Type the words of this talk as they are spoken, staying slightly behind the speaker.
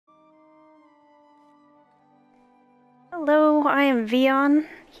Hello, I am Vion,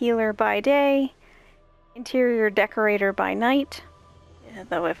 healer by day, interior decorator by night,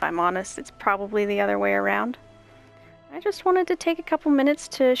 though if I'm honest, it's probably the other way around. I just wanted to take a couple minutes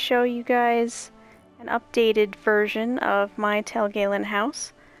to show you guys an updated version of my Tel Galen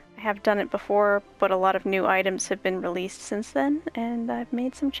house. I have done it before, but a lot of new items have been released since then, and I've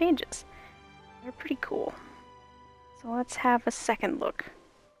made some changes. They're pretty cool. So let's have a second look.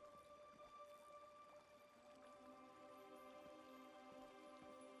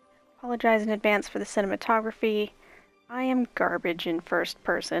 Apologize in advance for the cinematography. I am garbage in first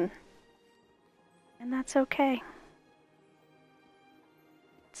person. And that's okay.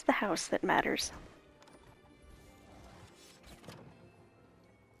 It's the house that matters.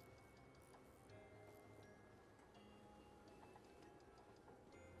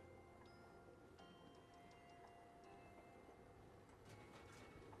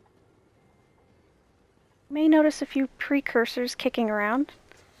 You may notice a few precursors kicking around.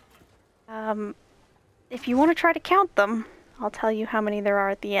 If you want to try to count them, I'll tell you how many there are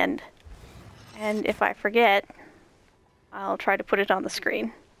at the end. And if I forget, I'll try to put it on the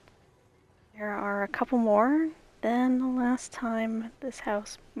screen. There are a couple more than the last time this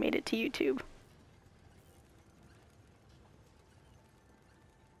house made it to YouTube.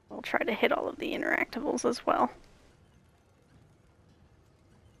 We'll try to hit all of the interactables as well.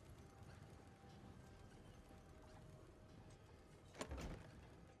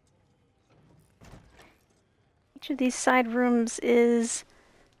 Each of these side rooms is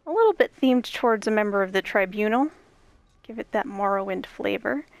a little bit themed towards a member of the tribunal. Give it that Morrowind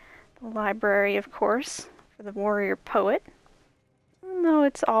flavor. The library, of course, for the warrior poet. Even though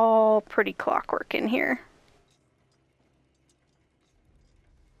it's all pretty clockwork in here.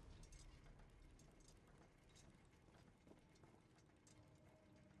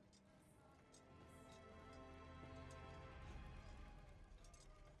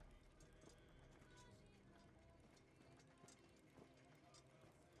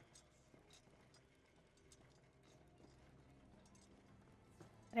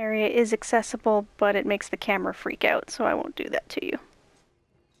 That area is accessible, but it makes the camera freak out, so I won't do that to you.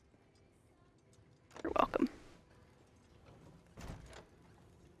 You're welcome.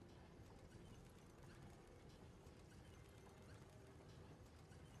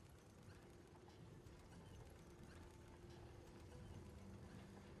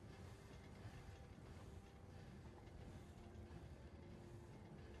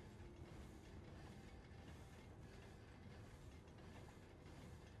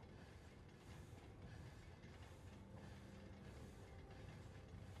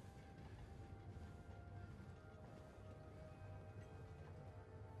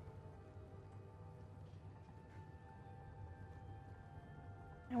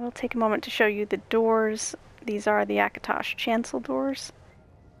 I will take a moment to show you the doors. These are the Akatosh chancel doors.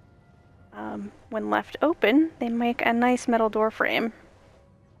 When left open, they make a nice metal door frame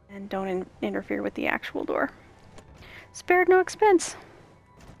and don't interfere with the actual door. Spared no expense.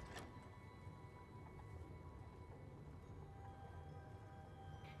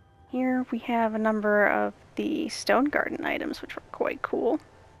 Here we have a number of the stone garden items, which are quite cool. You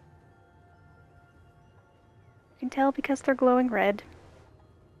can tell because they're glowing red.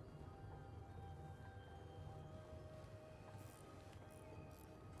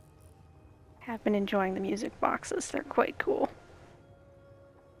 Have been enjoying the music boxes. They're quite cool.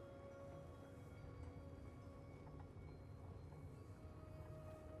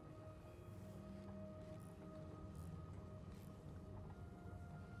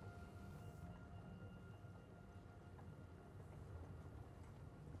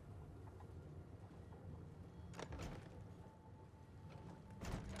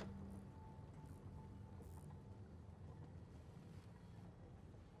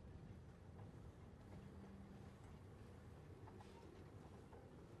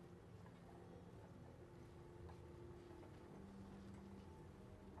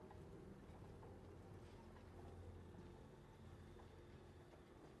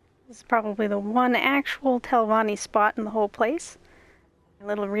 This is probably the one actual Telvanni spot in the whole place. A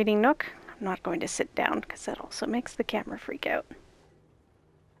little reading nook. I'm not going to sit down because that also makes the camera freak out.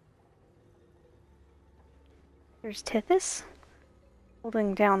 Here's Tithys,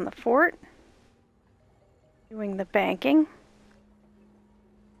 holding down the fort, doing the banking.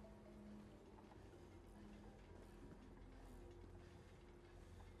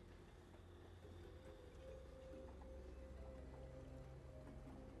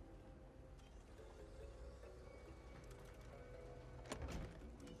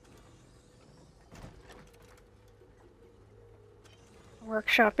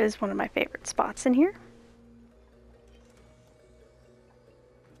 Workshop is one of my favorite spots in here.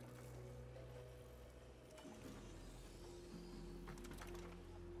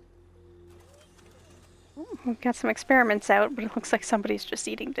 we've got some experiments out, but it looks like somebody's just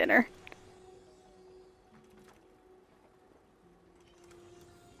eating dinner.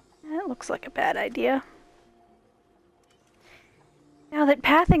 That looks like a bad idea. Now that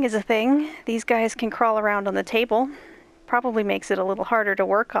pathing is a thing, these guys can crawl around on the table. Probably makes it a little harder to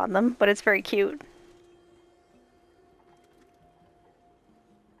work on them, but it's very cute.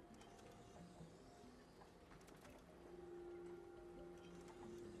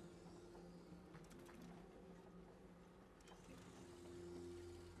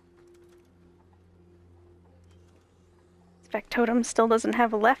 Factotum still doesn't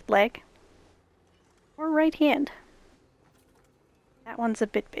have a left leg. Or right hand. That one's a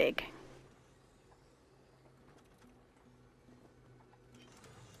bit big.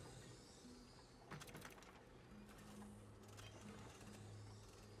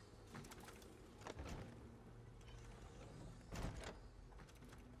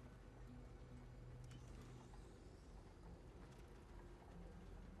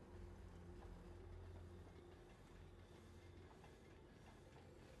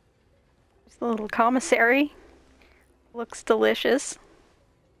 There's the little commissary. Looks delicious.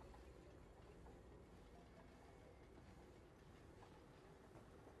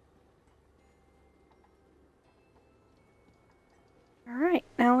 Alright,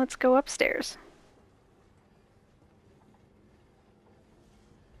 now let's go upstairs.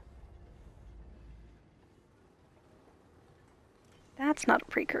 That's not a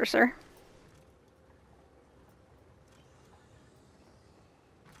precursor.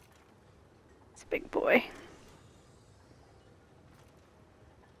 It's a big boy.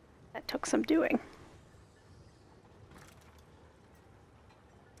 That took some doing.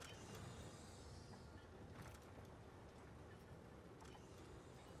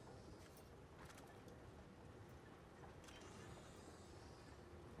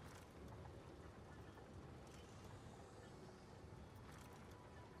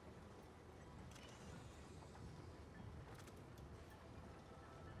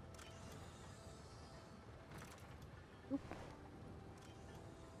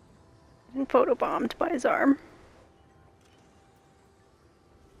 And photobombed by his arm.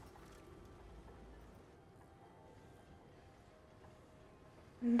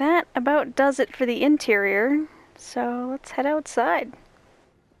 That about does it for the interior, so let's head outside.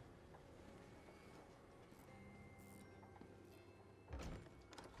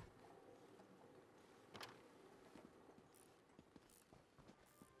 In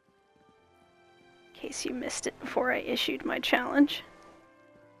case you missed it before I issued my challenge.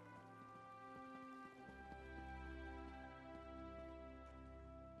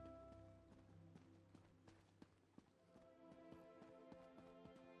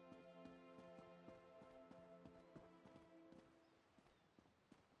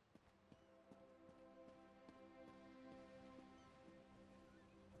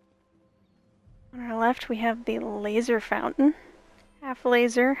 On our left we have the laser fountain. Half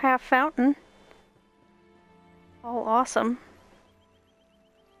laser, half fountain. All awesome.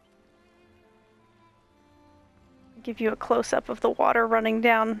 I'll give you a close-up of the water running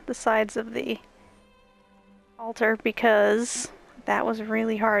down the sides of the altar because that was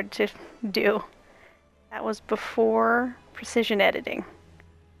really hard to do. That was before precision editing.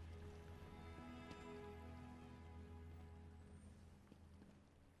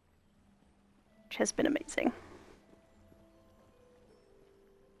 Which has been amazing.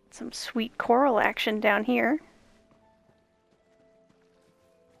 Some sweet coral action down here.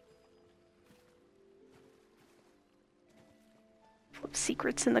 Full of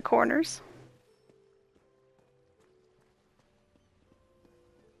secrets in the corners.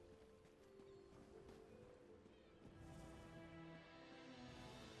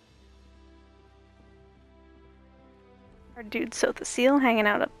 Our dude Sotha Seal hanging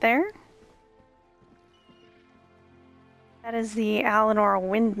out up there. That is the Alinor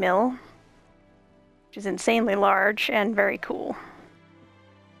windmill, which is insanely large and very cool.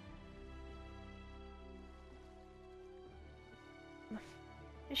 On the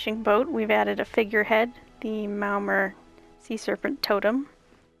fishing boat, we've added a figurehead, the Maumur sea serpent totem.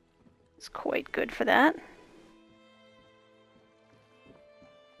 It's quite good for that.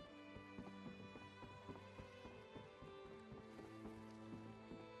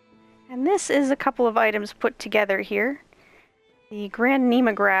 And this is a couple of items put together here. The Grand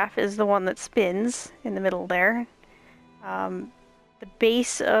Nemograph is the one that spins in the middle there. The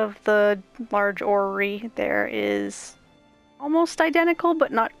base of the large orrery there is almost identical,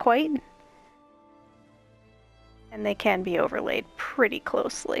 but not quite. And they can be overlaid pretty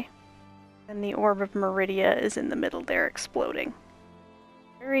closely. And the Orb of Meridia is in the middle there exploding.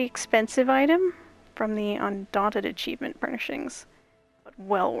 Very expensive item from the Undaunted achievement furnishings, but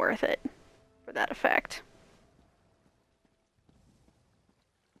well worth it for that effect.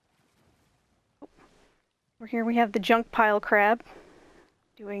 Over here we have the junk pile crab,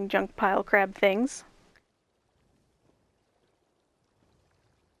 doing junk pile crab things.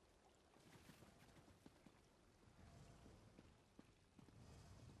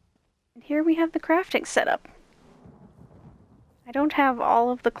 And here we have the crafting setup. I don't have all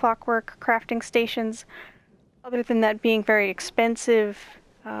of the Clockwork crafting stations, other than that being very expensive.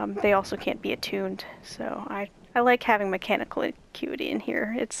 They also can't be attuned, so I like having mechanical acuity in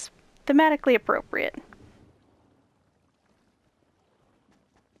here. It's thematically appropriate.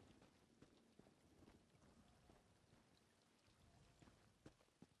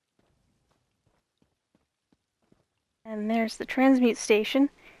 And there's the transmute station.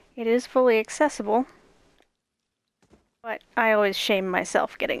 It is fully accessible, but I always shame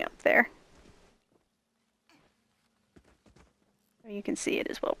myself getting up there. You can see it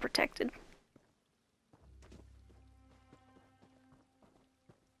is well protected.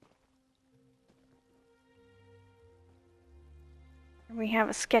 And we have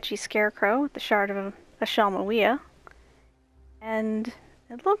a sketchy scarecrow with the shard of a Shalmawea. And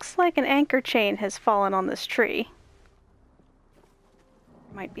it looks like an anchor chain has fallen on this tree.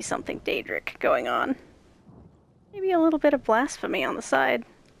 There might be something Daedric going on. Maybe a little bit of blasphemy on the side.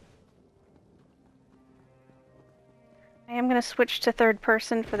 I am going to switch to third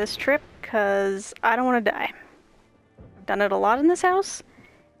person for this trip, because I don't want to die. I've done it a lot in this house,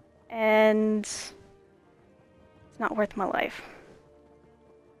 and it's not worth my life.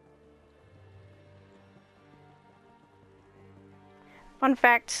 Fun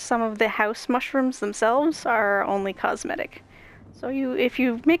fact, some of the house mushrooms themselves are only cosmetic. So if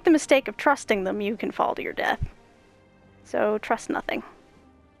you make the mistake of trusting them, you can fall to your death. So trust nothing.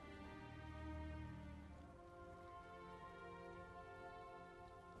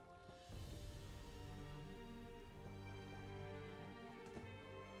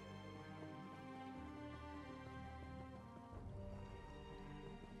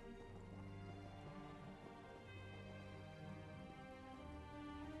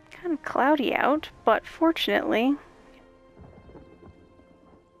 Kind of cloudy out, but fortunately,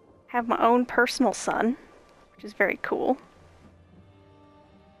 I have my own personal sun, which is very cool.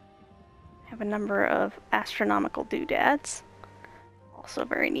 I have a number of astronomical doodads, also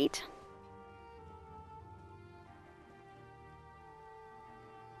very neat.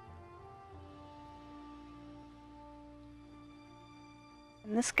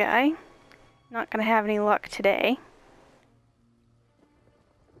 And this guy, not going to have any luck today.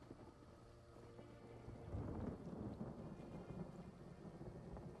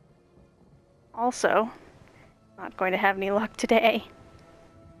 Also, not going to have any luck today.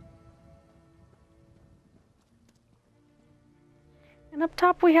 And up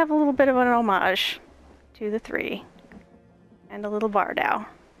top we have a little bit of an homage to the three. And a little Bardow,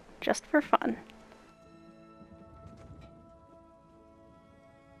 just for fun.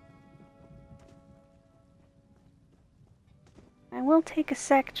 I will take a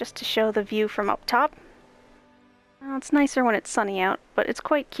sec just to show the view from up top. Well, it's nicer when it's sunny out, but it's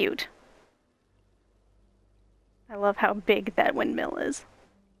quite cute. I love how big that windmill is.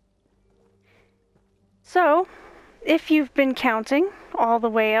 So, if you've been counting all the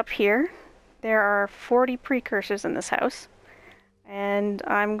way up here, there are 40 precursors in this house, and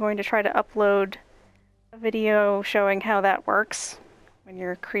I'm going to try to upload a video showing how that works when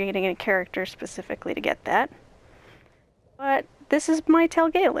you're creating a character specifically to get that. But this is my Tel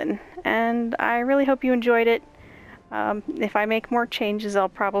Galen, and I really hope you enjoyed it. If I make more changes, I'll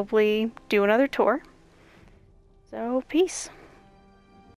probably do another tour. So, peace.